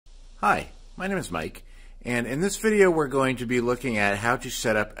Hi, my name is Mike, and in this video we're going to be looking at how to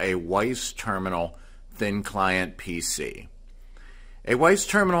set up a Wyse terminal thin client PC. A Wyse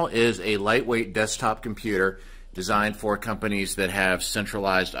terminal is a lightweight desktop computer designed for companies that have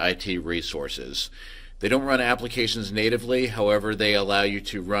centralized IT resources. They don't run applications natively, however they allow you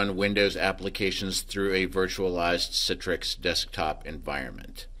to run Windows applications through a virtualized Citrix desktop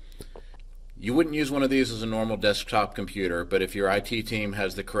environment. You wouldn't use one of these as a normal desktop computer, but if your IT team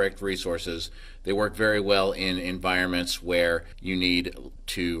has the correct resources, they work very well in environments where you need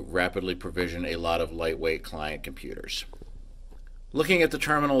to rapidly provision a lot of lightweight client computers. Looking at the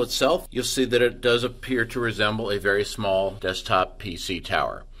terminal itself, you'll see that it does appear to resemble a very small desktop PC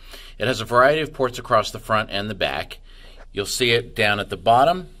tower. It has a variety of ports across the front and the back. You'll see it down at the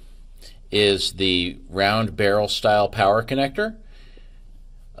bottom is the round barrel style power connector.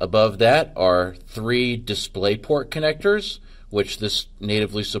 Above that are 3 DisplayPort connectors, which this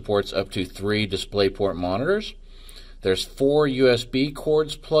natively supports up to 3 DisplayPort monitors. There's 4 USB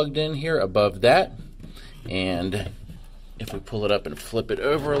cords plugged in here above that, and if we pull it up and flip it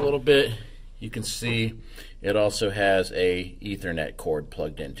over a little bit, you can see it also has a Ethernet cord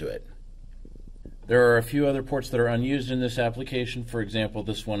plugged into it. There are a few other ports that are unused in this application. For example,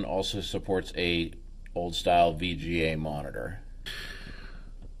 this one also supports a old style VGA monitor.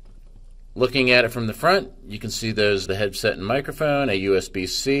 Looking at it from the front, you can see there's the headset and microphone, a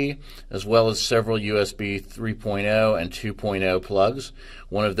USB-C, as well as several USB 3.0 and 2.0 plugs.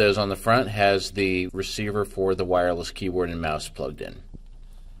 One of those on the front has the receiver for the wireless keyboard and mouse plugged in.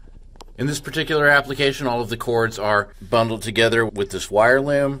 In this particular application, all of the cords are bundled together with this wire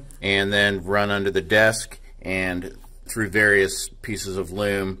loom and then run under the desk and through various pieces of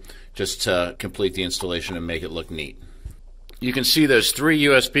loom just to complete the installation and make it look neat. You can see those 3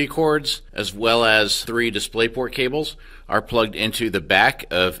 USB cords as well as 3 DisplayPort cables are plugged into the back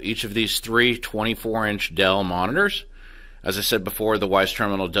of each of these 3 24-inch Dell monitors. As I said before, the Wyse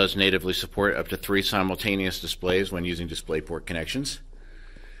terminal does natively support up to 3 simultaneous displays when using DisplayPort connections.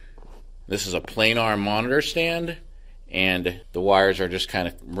 This is a Planar monitor stand, and the wires are just kind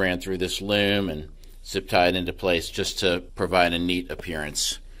of ran through this loom and zip tied into place just to provide a neat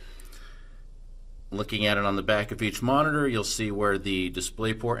appearance. Looking at it on the back of each monitor, you'll see where the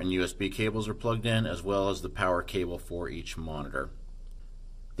DisplayPort and USB cables are plugged in, as well as the power cable for each monitor.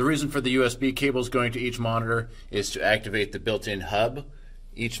 The reason for the USB cables going to each monitor is to activate the built-in hub.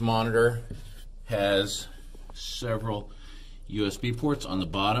 Each monitor has several USB ports on the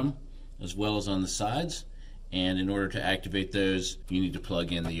bottom as well as on the sides, and in order to activate those, you need to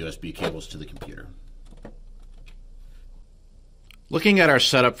plug in the USB cables to the computer. Looking at our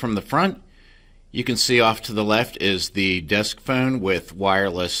setup from the front, you can see off to the left is the desk phone with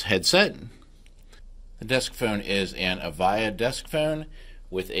wireless headset. The desk phone is an Avaya desk phone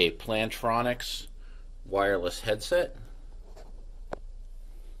with a Plantronics wireless headset.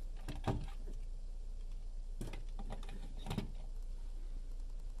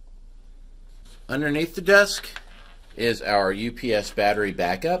 Underneath the desk is our UPS battery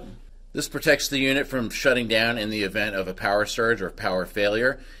backup. This protects the unit from shutting down in the event of a power surge or power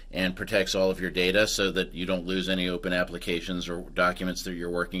failure, and protects all of your data so that you don't lose any open applications or documents that you're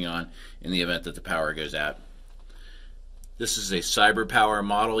working on in the event that the power goes out. This is a CyberPower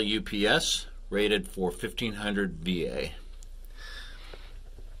model UPS rated for 1500 VA.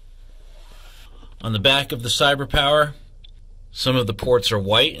 On the back of the CyberPower, some of the ports are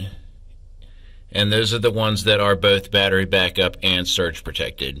white, and those are the ones that are both battery backup and surge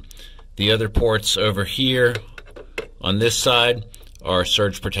protected. The other ports over here on this side are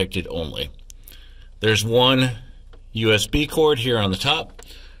surge protected only. There's one USB cord here on the top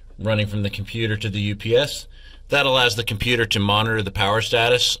running from the computer to the UPS. That allows the computer to monitor the power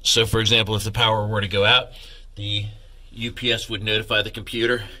status. So for example, if the power were to go out, the UPS would notify the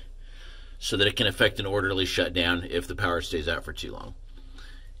computer so that it can effect an orderly shutdown if the power stays out for too long.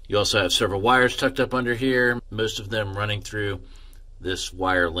 You also have several wires tucked up under here, most of them running through this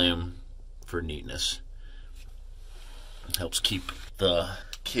wire loom for neatness. It helps keep the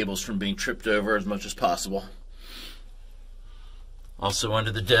cables from being tripped over as much as possible. Also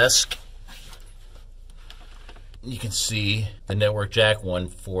under the desk, you can see the network jack, one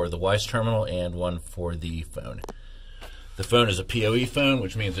for the Wyse terminal and one for the phone. The phone is a PoE phone,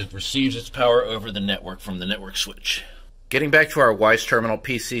 which means it receives its power over the network from the network switch. Getting back to our Wyse terminal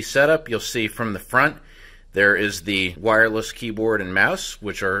PC setup, you'll see from the front there is the wireless keyboard and mouse,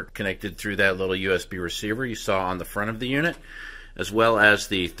 which are connected through that little USB receiver you saw on the front of the unit, as well as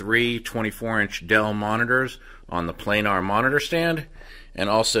the 3 24-inch Dell monitors on the Planar monitor stand, and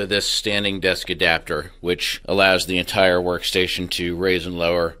also this standing desk adapter, which allows the entire workstation to raise and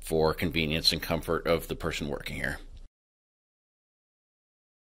lower for convenience and comfort of the person working here.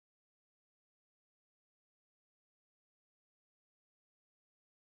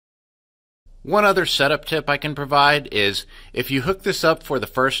 One other setup tip I can provide is if you hook this up for the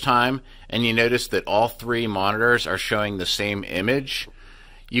first time and you notice that all three monitors are showing the same image,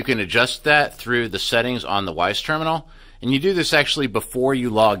 you can adjust that through the settings on the Wyse terminal. And you do this actually before you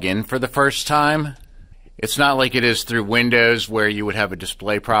log in for the first time. It's not like it is through Windows where you would have a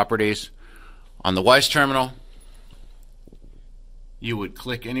display properties. On the Wyse terminal, you would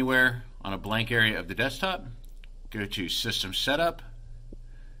click anywhere on a blank area of the desktop, go to System Setup,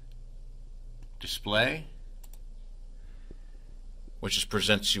 Display, which just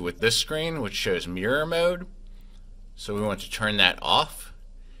presents you with this screen, which shows mirror mode. So we want to turn that off,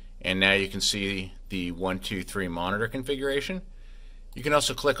 and now you can see the 1, 2, 3 monitor configuration. You can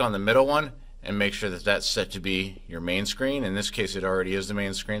also click on the middle one and make sure that that's set to be your main screen. In this case, it already is the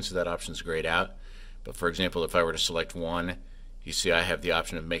main screen, so that option's grayed out. But for example, if I were to select one, you see I have the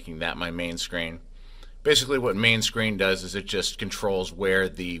option of making that my main screen. Basically what main screen does is it just controls where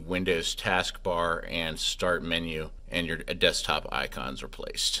the Windows taskbar and start menu and your desktop icons are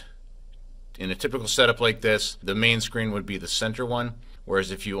placed. In a typical setup like this, the main screen would be the center one, whereas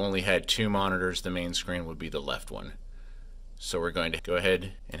if you only had 2 monitors, the main screen would be the left one. So we're going to go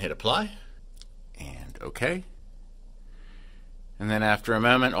ahead and hit apply and OK. And then after a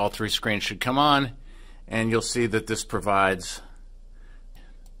moment, all 3 screens should come on, and you'll see that this provides,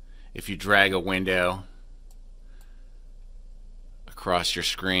 if you drag a window across your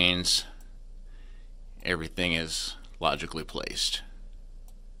screens, everything is logically placed.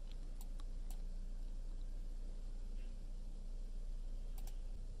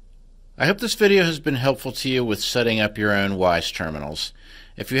 I hope this video has been helpful to you with setting up your own Wyse terminals.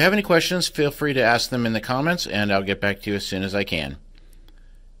 If you have any questions, feel free to ask them in the comments, and I'll get back to you as soon as I can.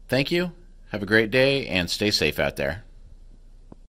 Thank you, have a great day, and stay safe out there.